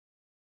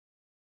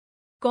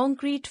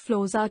Concrete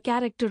floors are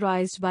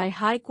characterized by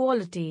high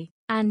quality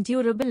and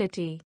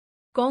durability.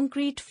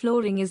 Concrete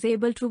flooring is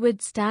able to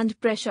withstand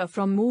pressure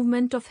from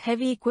movement of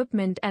heavy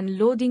equipment and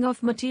loading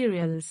of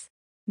materials.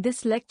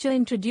 This lecture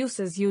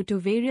introduces you to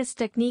various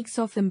techniques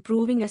of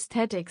improving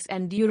aesthetics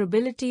and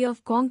durability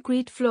of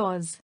concrete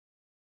floors.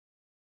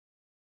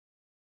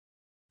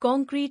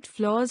 Concrete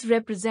floors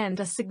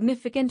represent a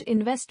significant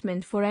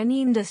investment for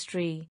any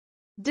industry.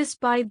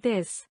 Despite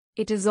this,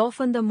 it is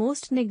often the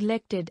most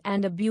neglected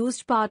and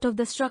abused part of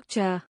the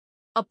structure.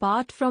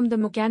 Apart from the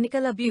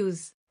mechanical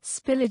abuse,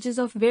 spillages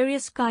of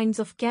various kinds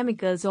of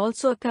chemicals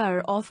also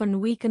occur, often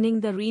weakening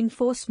the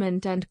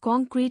reinforcement and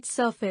concrete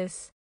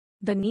surface.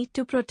 The need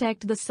to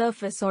protect the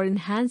surface or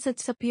enhance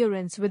its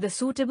appearance with a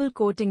suitable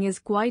coating is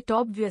quite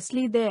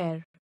obviously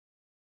there.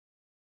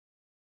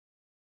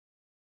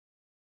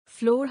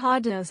 Floor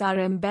hardeners are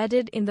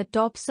embedded in the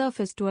top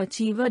surface to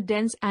achieve a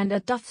dense and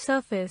a tough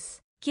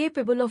surface,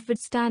 capable of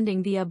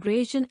withstanding the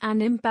abrasion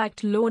and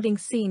impact loading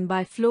seen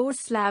by floor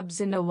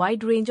slabs in a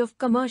wide range of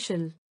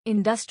commercial,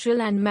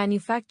 industrial and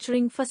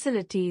manufacturing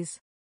facilities.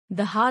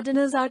 The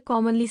hardeners are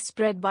commonly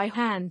spread by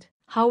hand,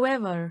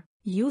 however,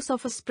 use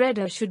of a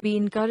spreader should be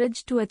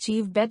encouraged to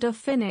achieve better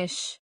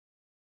finish.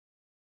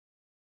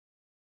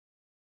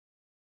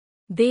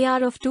 There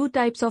are of two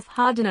types of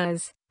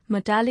hardeners,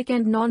 metallic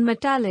and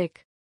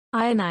non-metallic.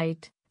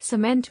 Ironite,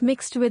 cement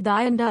mixed with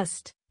iron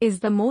dust, is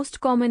the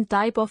most common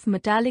type of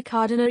metallic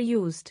hardener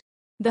used.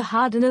 The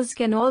hardeners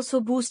can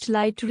also boost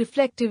light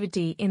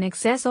reflectivity in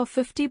excess of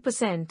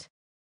 50%.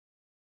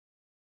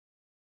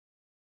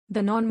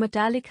 The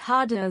non-metallic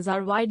hardeners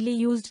are widely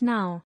used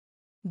now.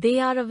 They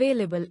are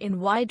available in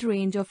wide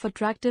range of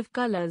attractive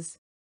colors.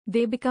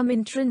 They become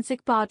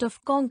intrinsic part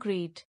of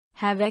concrete,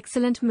 have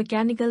excellent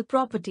mechanical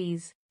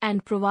properties,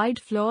 and provide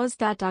floors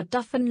that are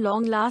tough and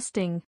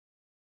long-lasting.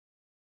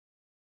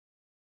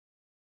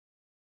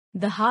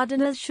 The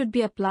hardeners should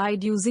be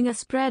applied using a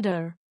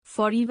spreader,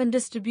 for even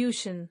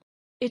distribution.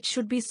 It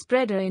should be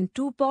spreader in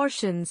two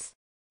portions.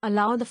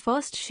 Allow the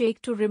first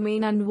shake to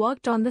remain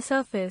unworked on the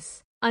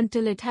surface,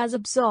 until it has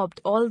absorbed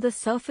all the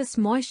surface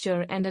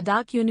moisture and a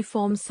dark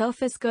uniform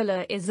surface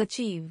color is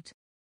achieved.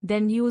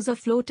 Then use a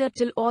floater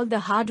till all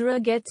the hardener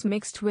gets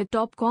mixed with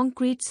top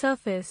concrete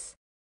surface.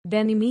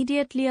 Then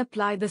immediately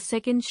apply the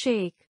second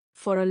shake,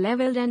 for a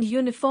leveled and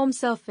uniform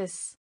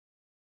surface.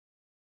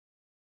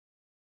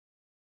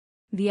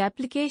 The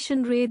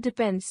application rate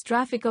depends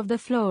traffic of the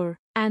floor,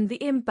 and the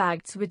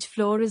impacts which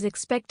floor is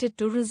expected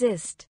to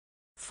resist.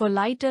 For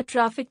lighter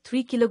traffic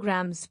 3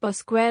 kg per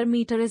square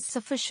meter is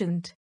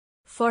sufficient.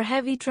 For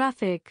heavy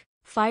traffic,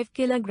 5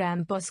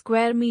 kg per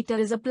square meter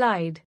is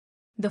applied.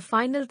 The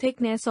final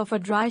thickness of a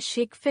dry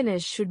shake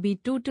finish should be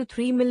 2 to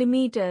 3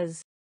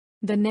 mm.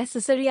 The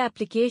necessary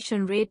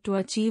application rate to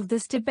achieve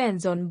this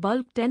depends on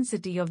bulk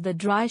density of the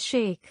dry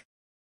shake.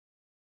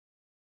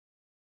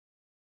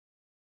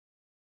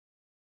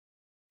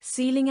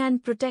 Sealing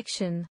and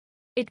protection.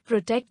 It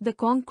protects the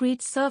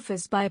concrete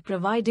surface by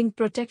providing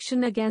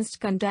protection against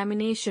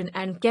contamination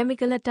and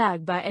chemical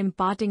attack by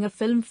imparting a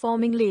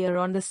film-forming layer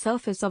on the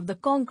surface of the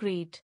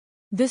concrete.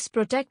 This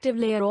protective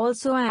layer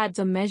also adds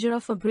a measure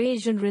of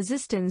abrasion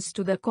resistance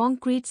to the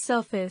concrete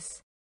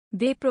surface.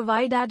 They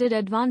provide added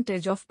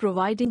advantage of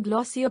providing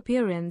glossy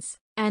appearance,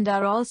 and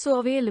are also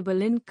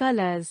available in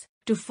colors,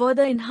 to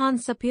further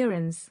enhance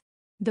appearance.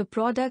 The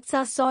products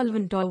are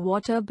solvent or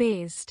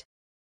water-based.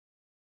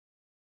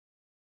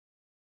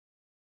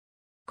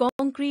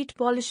 Concrete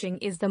polishing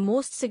is the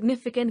most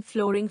significant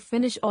flooring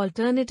finish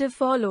alternative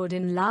followed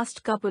in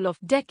last couple of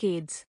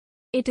decades.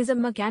 It is a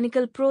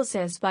mechanical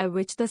process by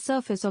which the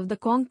surface of the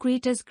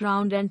concrete is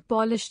ground and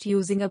polished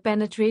using a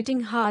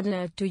penetrating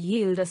hardener to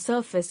yield a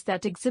surface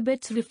that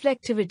exhibits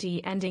reflectivity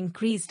and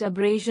increased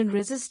abrasion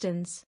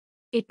resistance.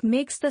 It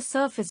makes the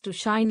surface to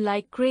shine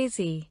like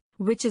crazy,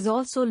 which is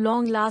also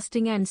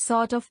long-lasting and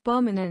sort of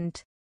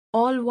permanent.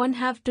 All one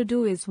have to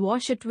do is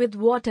wash it with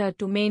water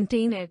to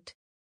maintain it.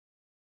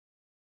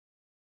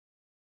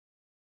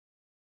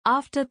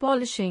 After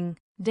polishing,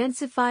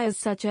 densifiers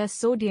such as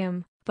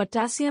sodium,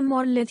 potassium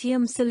or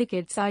lithium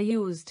silicates are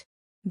used.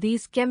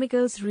 These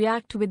chemicals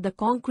react with the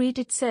concrete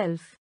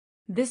itself.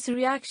 This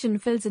reaction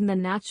fills in the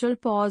natural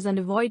pores and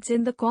voids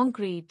in the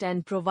concrete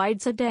and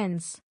provides a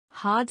dense,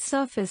 hard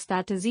surface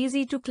that is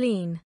easy to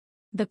clean.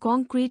 The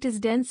concrete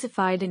is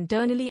densified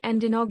internally and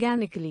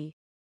inorganically.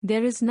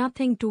 There is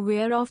nothing to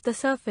wear off the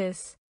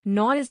surface,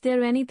 nor is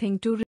there anything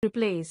to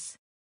replace.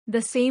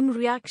 The same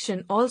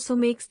reaction also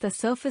makes the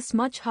surface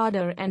much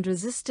harder and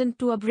resistant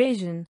to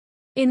abrasion.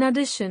 In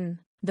addition,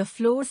 the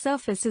floor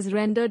surface is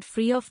rendered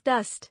free of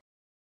dust.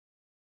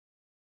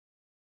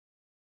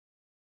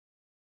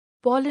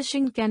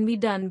 Polishing can be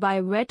done by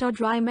wet or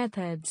dry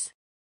methods.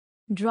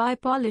 Dry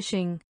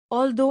polishing,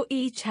 although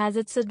each has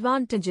its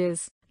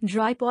advantages,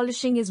 dry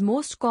polishing is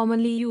most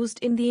commonly used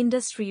in the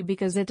industry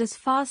because it is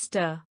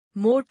faster,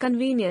 more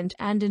convenient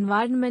and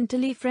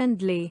environmentally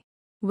friendly.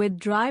 With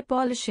dry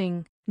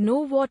polishing, no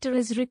water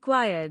is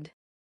required.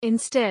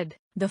 Instead,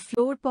 The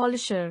floor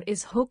polisher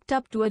is hooked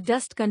up to a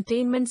dust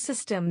containment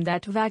system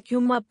that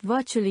vacuums up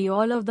virtually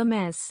all of the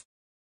mess.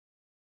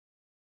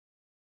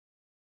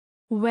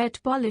 Wet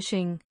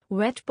polishing.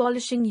 Wet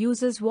polishing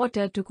uses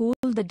water to cool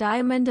the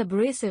diamond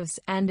abrasives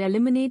and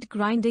eliminate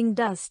grinding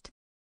dust.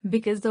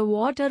 Because the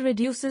water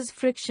reduces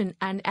friction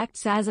and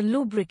acts as a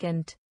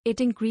lubricant,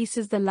 it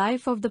increases the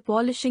life of the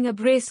polishing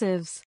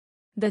abrasives.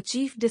 The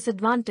chief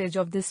disadvantage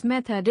of this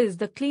method is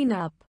the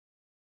cleanup.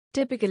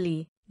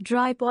 Typically,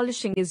 dry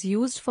polishing is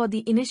used for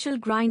the initial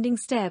grinding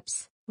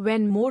steps,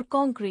 when more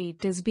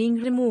concrete is being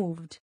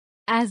removed.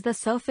 As the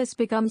surface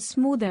becomes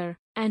smoother,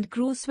 and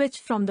crews switch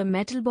from the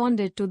metal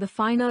bonded to the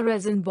finer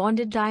resin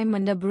bonded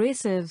diamond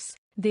abrasives,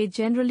 they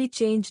generally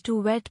change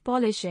to wet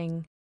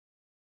polishing.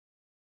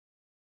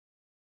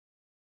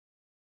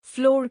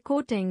 Floor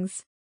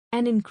coatings.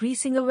 An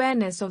increasing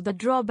awareness of the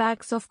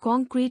drawbacks of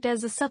concrete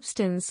as a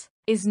substance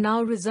is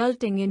now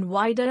resulting in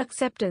wider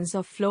acceptance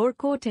of floor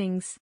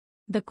coatings.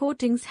 The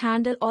coatings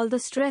handle all the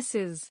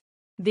stresses.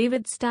 They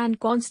withstand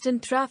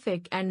constant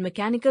traffic and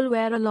mechanical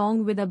wear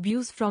along with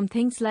abuse from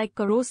things like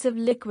corrosive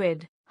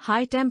liquid,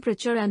 high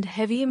temperature and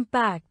heavy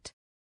impact.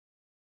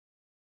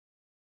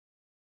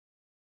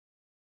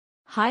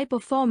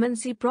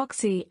 High-performance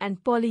epoxy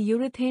and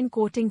polyurethane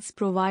coatings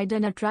provide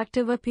an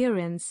attractive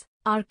appearance,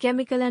 are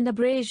chemical and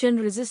abrasion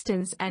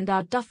resistant and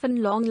are tough and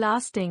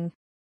long-lasting.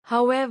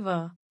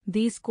 However,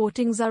 these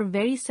coatings are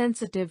very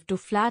sensitive to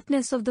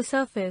flatness of the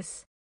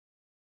surface.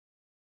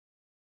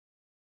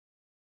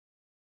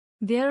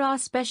 There are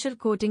special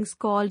coatings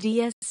called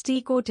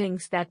EST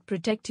coatings that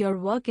protect your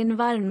work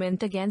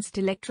environment against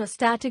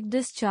electrostatic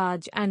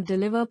discharge and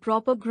deliver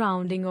proper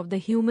grounding of the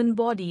human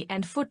body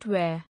and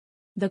footwear.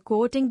 The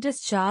coating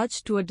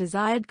discharge to a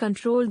desired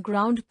controlled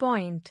ground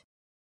point.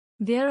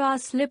 There are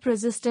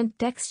slip-resistant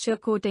texture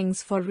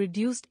coatings for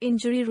reduced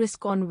injury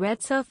risk on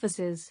wet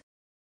surfaces.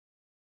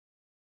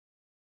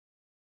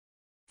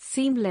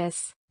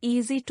 Seamless,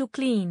 easy to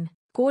clean.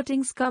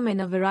 Coatings come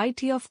in a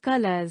variety of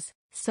colors,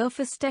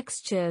 surface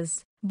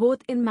textures,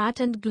 both in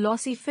matte and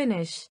glossy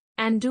finish,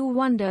 and do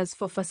wonders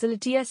for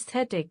facility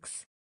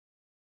aesthetics.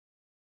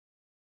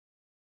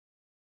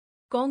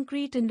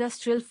 Concrete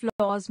industrial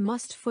floors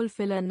must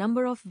fulfill a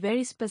number of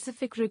very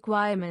specific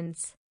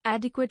requirements: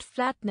 adequate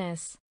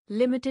flatness,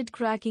 limited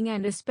cracking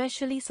and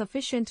especially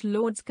sufficient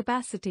loads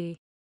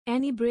capacity.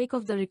 Any break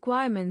of the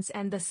requirements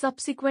and the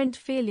subsequent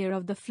failure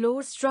of the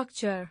floor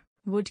structure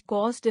would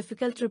cause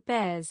difficult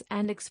repairs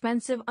and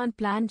expensive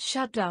unplanned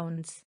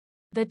shutdowns.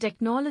 The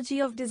technology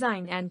of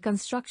design and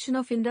construction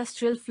of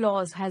industrial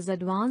floors has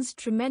advanced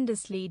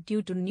tremendously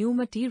due to new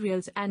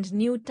materials and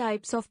new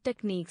types of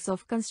techniques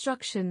of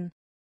construction.